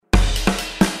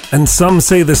And some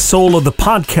say the soul of the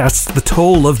podcast's the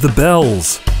toll of the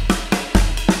bells.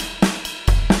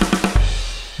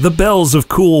 The bells of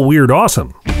Cool, Weird,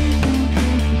 Awesome.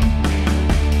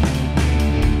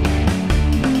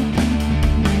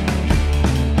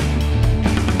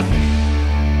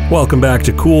 Welcome back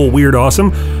to Cool, Weird,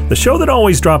 Awesome, the show that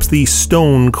always drops the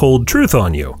stone cold truth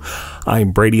on you.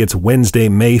 I'm Brady. It's Wednesday,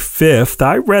 May 5th.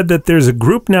 I read that there's a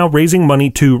group now raising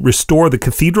money to restore the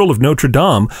Cathedral of Notre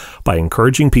Dame by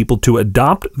encouraging people to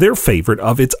adopt their favorite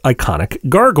of its iconic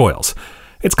gargoyles.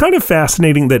 It's kind of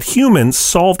fascinating that humans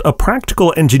solved a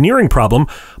practical engineering problem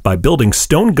by building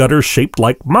stone gutters shaped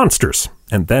like monsters,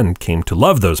 and then came to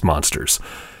love those monsters.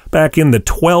 Back in the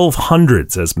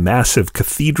 1200s, as massive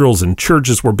cathedrals and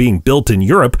churches were being built in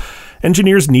Europe,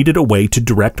 engineers needed a way to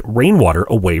direct rainwater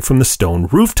away from the stone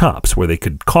rooftops where they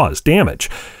could cause damage.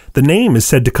 The name is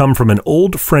said to come from an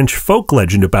old French folk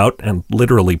legend about, and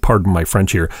literally, pardon my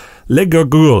French here, Le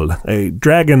Gargoyle, a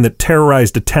dragon that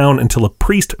terrorized a town until a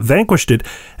priest vanquished it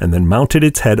and then mounted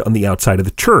its head on the outside of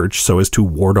the church so as to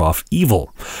ward off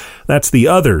evil. That's the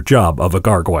other job of a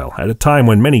gargoyle. At a time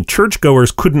when many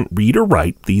churchgoers couldn't read or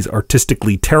write, these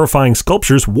artistically terrifying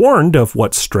sculptures warned of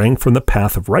what straying from the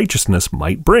path of righteousness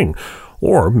might bring,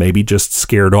 or maybe just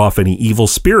scared off any evil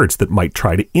spirits that might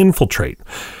try to infiltrate.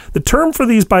 The term for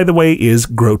these, by the way, is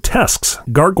grotesques.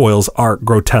 Gargoyles are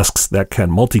grotesques that can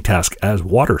multitask as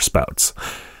waterspouts.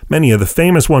 Many of the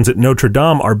famous ones at Notre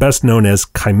Dame are best known as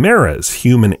chimeras,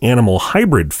 human-animal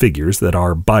hybrid figures that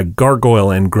are, by gargoyle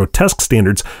and grotesque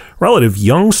standards, relative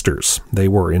youngsters. They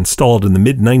were installed in the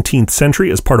mid-19th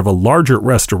century as part of a larger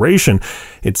restoration.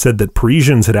 It said that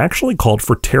Parisians had actually called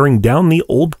for tearing down the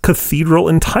old cathedral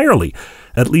entirely,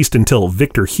 at least until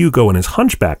Victor Hugo and his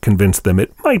hunchback convinced them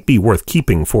it might be worth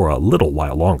keeping for a little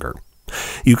while longer.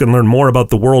 You can learn more about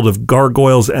the world of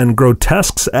gargoyles and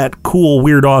grotesques at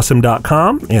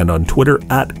coolweirdawesome.com and on Twitter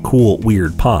at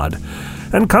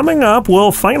coolweirdpod. And coming up,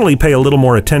 we'll finally pay a little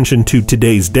more attention to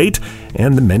today's date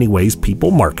and the many ways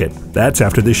people mark it. That's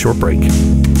after this short break.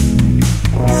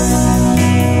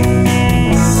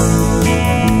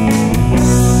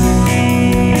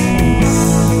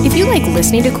 If you like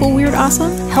listening to Cool Weird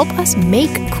Awesome, help us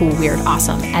make Cool Weird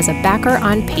Awesome as a backer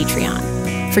on Patreon.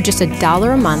 For just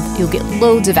 $1 a month, you'll get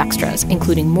loads of extras,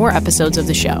 including more episodes of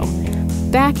the show.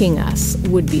 Backing us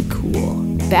would be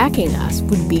cool. Backing us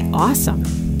would be awesome.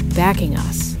 Backing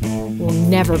us will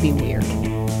never be weird.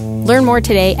 Learn more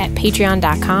today at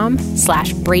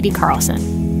patreon.com/Brady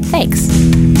Carlson. Thanks.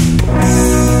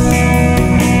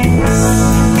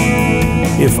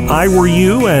 If I were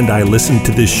you and I listened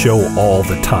to this show all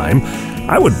the time,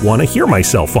 I would want to hear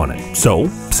myself on it. So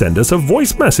send us a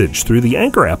voice message through the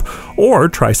Anchor app or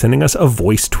try sending us a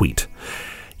voice tweet.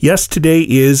 Yes, today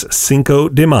is Cinco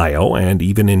de Mayo, and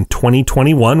even in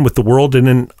 2021, with the world in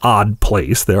an odd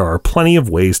place, there are plenty of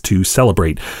ways to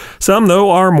celebrate. Some, though,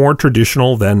 are more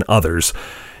traditional than others.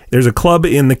 There's a club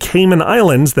in the Cayman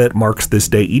Islands that marks this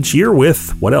day each year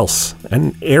with, what else?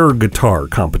 An air guitar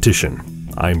competition.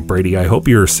 I'm Brady. I hope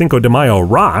your Cinco de Mayo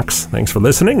rocks. Thanks for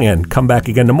listening, and come back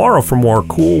again tomorrow for more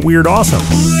Cool, Weird, Awesome.